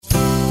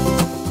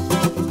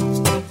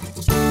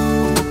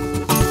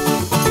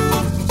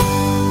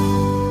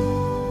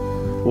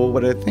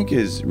Well, what I think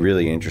is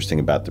really interesting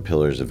about the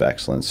pillars of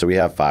excellence, so we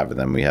have five of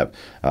them. We have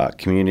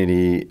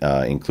community,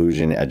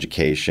 inclusion,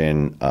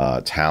 education,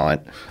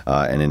 talent,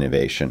 and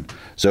innovation.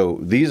 So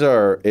these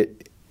are,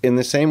 in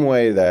the same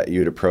way that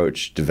you'd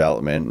approach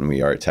development, and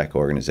we are a tech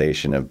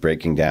organization, of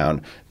breaking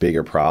down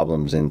bigger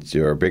problems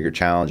into, or bigger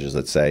challenges,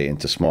 let's say,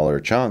 into smaller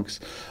chunks,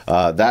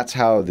 that's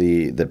how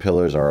the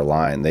pillars are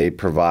aligned. They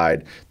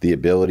provide the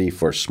ability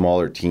for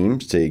smaller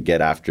teams to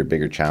get after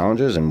bigger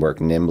challenges and work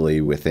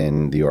nimbly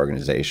within the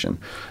organization.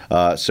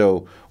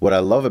 So what I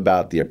love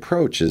about the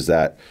approach is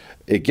that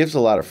it gives a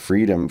lot of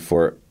freedom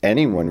for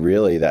anyone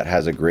really that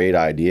has a great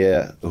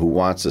idea, who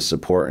wants the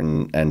support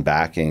and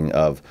backing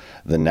of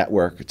the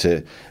network,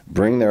 to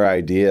bring their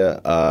idea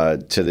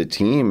to the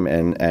team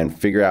and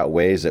figure out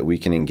ways that we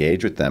can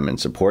engage with them and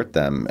support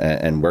them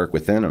and work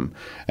within them.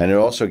 And it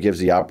also gives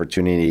the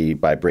opportunity,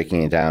 by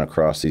breaking it down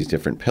across these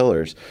different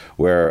pillars,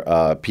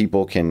 where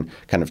people can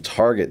kind of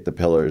target the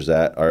pillars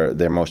that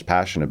they're most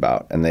passionate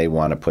about and they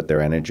want to put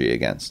their energy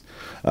against.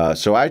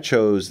 So I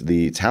chose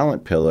the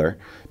talent pillar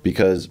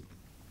because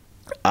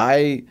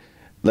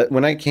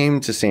when I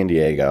came to San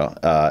Diego,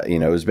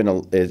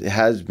 it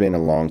has been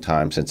a long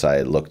time since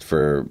I looked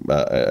for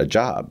a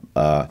job.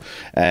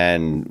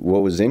 And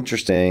what was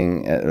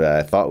interesting,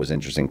 I thought was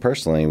interesting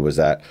personally, was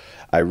that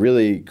I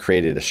really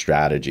created a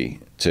strategy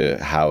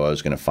to how I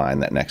was going to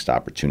find that next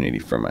opportunity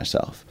for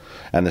myself.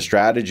 And the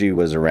strategy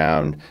was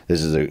around,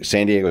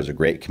 San Diego is a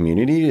great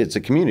community. It's a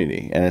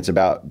community, and it's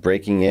about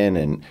breaking in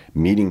and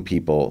meeting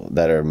people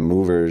that are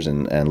movers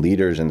and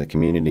leaders in the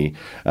community,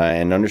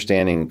 and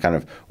understanding kind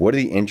of what are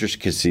the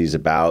intricacies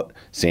about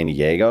San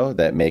Diego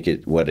that make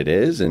it what it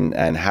is,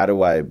 and how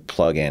do I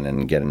plug in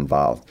and get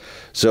involved.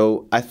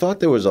 So I thought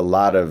there was a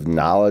lot of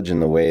knowledge in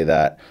the way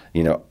that,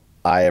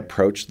 I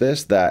approached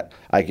this, that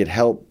I could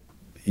help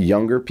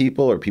younger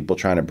people or people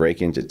trying to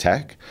break into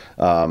tech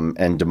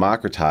and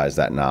democratize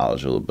that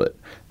knowledge a little bit.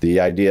 The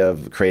idea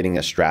of creating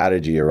a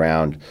strategy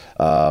around,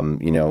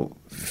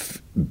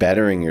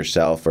 bettering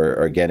yourself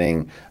or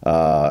getting,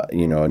 a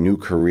new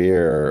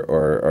career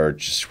or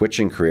just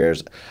switching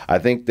careers. I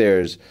think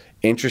there's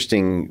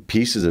interesting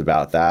pieces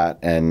about that,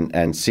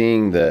 and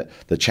seeing the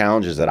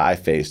challenges that I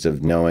faced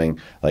of knowing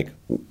like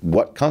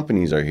what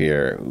companies are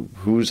here,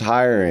 who's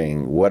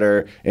hiring, what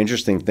are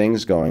interesting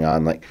things going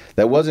on, like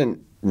that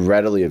wasn't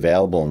readily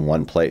available in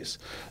one place.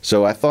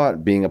 So I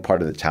thought, being a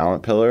part of the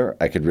talent pillar,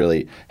 I could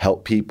really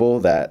help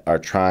people that are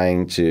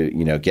trying to,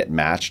 get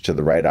matched to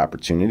the right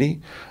opportunity,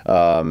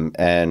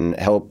 and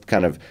help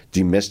kind of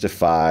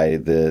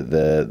demystify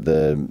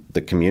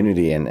the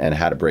community and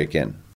how to break in.